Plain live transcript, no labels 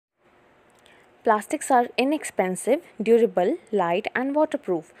Plastics are inexpensive, durable, light and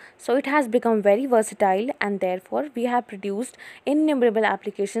waterproof, so it has become very versatile and therefore we have produced innumerable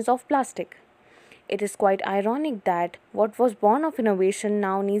applications of plastic. It is quite ironic that what was born of innovation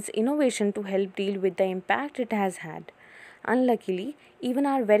now needs innovation to help deal with the impact it has had. Unluckily, even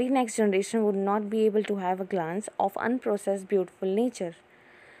our very next generation would not be able to have a glance of unprocessed beautiful nature.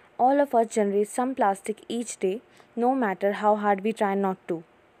 All of us generate some plastic each day, no matter how hard we try not to.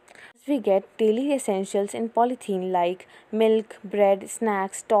 We get daily essentials in polythene like milk, bread,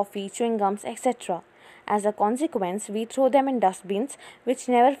 snacks, toffee, chewing gums, etc. As a consequence, we throw them in dustbins which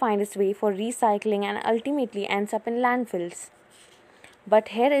never find its way for recycling and ultimately ends up in landfills. But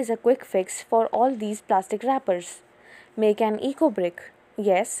here is a quick fix for all these plastic wrappers. Make an Ecobrick.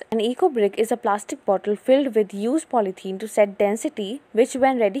 Yes, an Ecobrick is a plastic bottle filled with used polythene to set density, which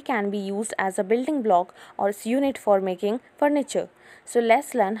when ready can be used as a building block or unit for making furniture. So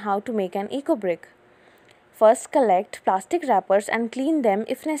let's learn how to make an Ecobrick. First, collect plastic wrappers and clean them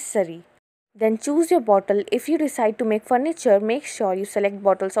if necessary. Then choose your bottle. If you decide to make furniture, make sure you select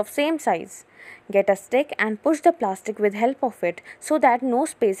bottles of same size. Get a stick and push the plastic with help of it so that no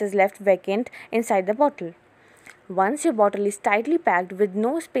space is left vacant inside the bottle. Once your bottle is tightly packed with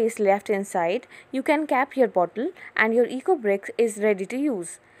no space left inside, you can cap your bottle and your Ecobrick is ready to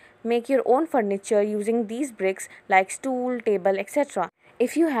use. Make your own furniture using these bricks like stool, table, etc.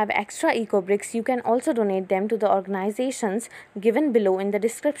 If you have extra Ecobricks, you can also donate them to the organizations given below in the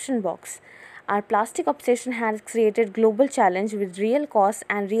description box. Our plastic obsession has created global challenge with real costs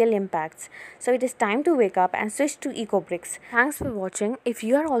and real impacts. So it is time to wake up and switch to Ecobricks. Thanks for watching. If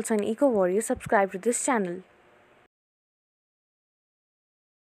you are also an eco warrior, subscribe to this channel.